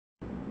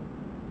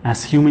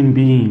As human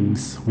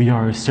beings, we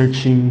are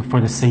searching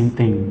for the same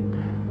thing,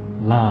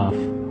 love.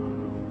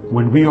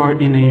 When we are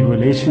in a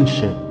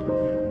relationship,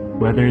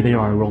 whether they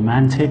are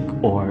romantic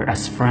or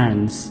as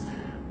friends,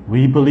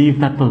 we believe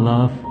that the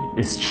love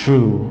is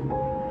true.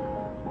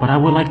 But I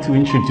would like to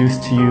introduce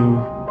to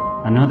you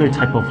another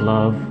type of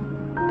love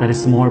that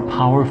is more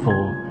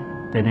powerful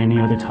than any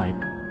other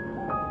type.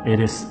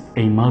 It is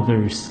a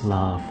mother's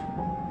love.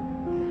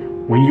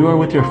 When you are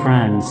with your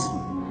friends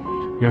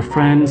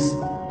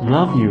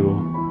love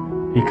you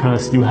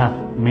because you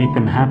have made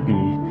them happy,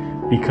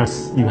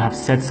 because you have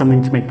said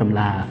something to make them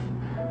laugh.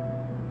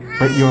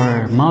 But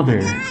your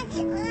mother,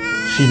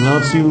 she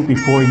loves you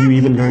before you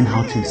even learn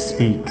how to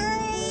speak.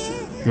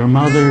 Your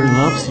mother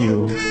loves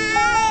you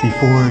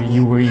before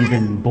you were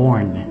even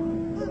born.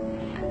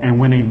 And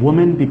when a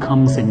woman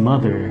becomes a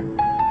mother,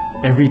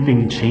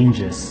 everything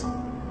changes.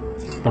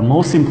 The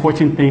most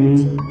important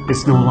thing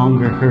is no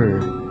longer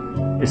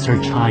her, it's her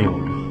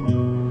child.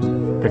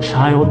 The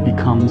child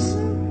becomes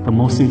the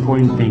most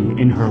important thing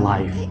in her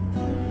life.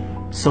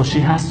 So she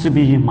has to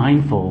be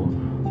mindful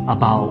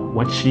about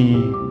what she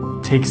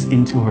takes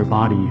into her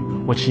body,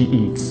 what she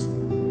eats.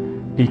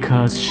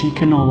 Because she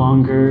can no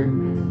longer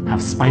have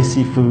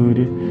spicy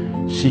food,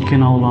 she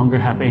can no longer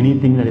have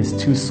anything that is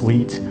too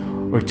sweet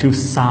or too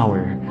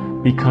sour,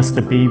 because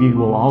the baby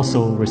will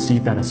also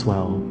receive that as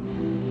well.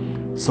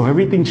 So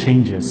everything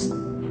changes.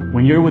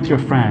 When you're with your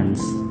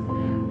friends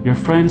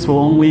will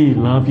only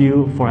love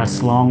you for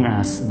as long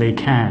as they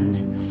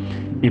can.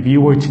 If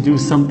you were to do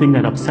something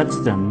that upsets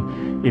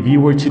them, if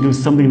you were to do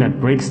something that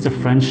breaks the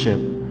friendship,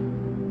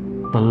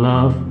 the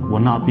love will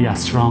not be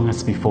as strong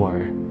as before.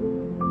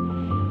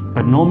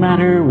 But no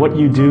matter what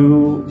you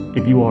do,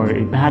 if you are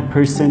a bad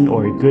person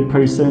or a good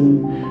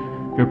person,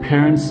 your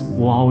parents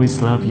will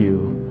always love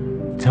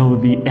you till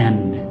the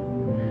end.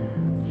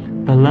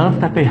 The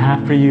love that they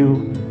have for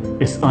you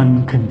is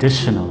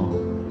unconditional.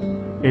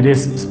 It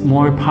is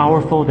more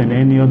powerful than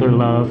any other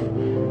love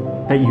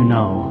that you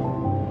know.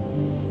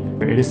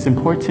 It is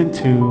important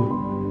to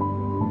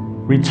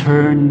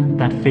return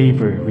that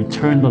favor,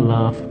 return the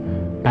love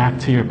back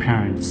to your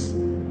parents.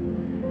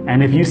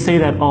 And if you say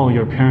that, oh,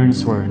 your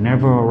parents were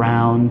never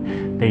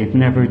around, they've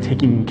never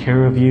taken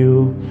care of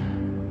you,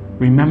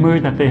 remember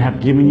that they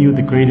have given you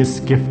the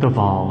greatest gift of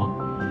all,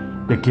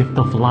 the gift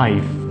of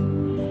life.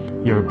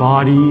 Your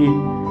body,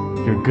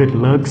 your good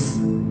looks,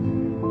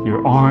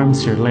 your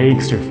arms, your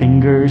legs, your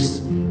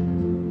fingers,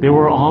 they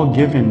were all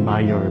given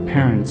by your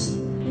parents.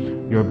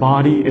 Your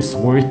body is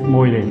worth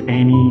more than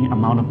any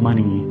amount of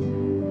money,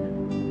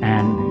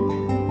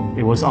 and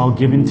it was all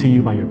given to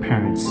you by your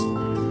parents.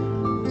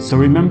 So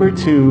remember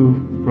to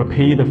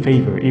repay the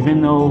favor,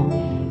 even though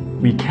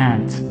we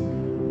can't,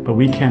 but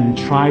we can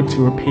try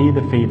to repay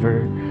the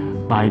favor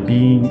by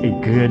being a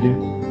good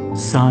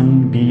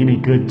son, being a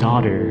good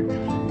daughter,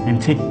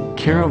 and take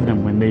care of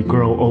them when they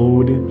grow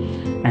old,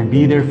 and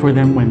be there for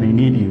them when they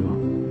need you.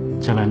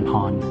 Jalan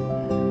Pon.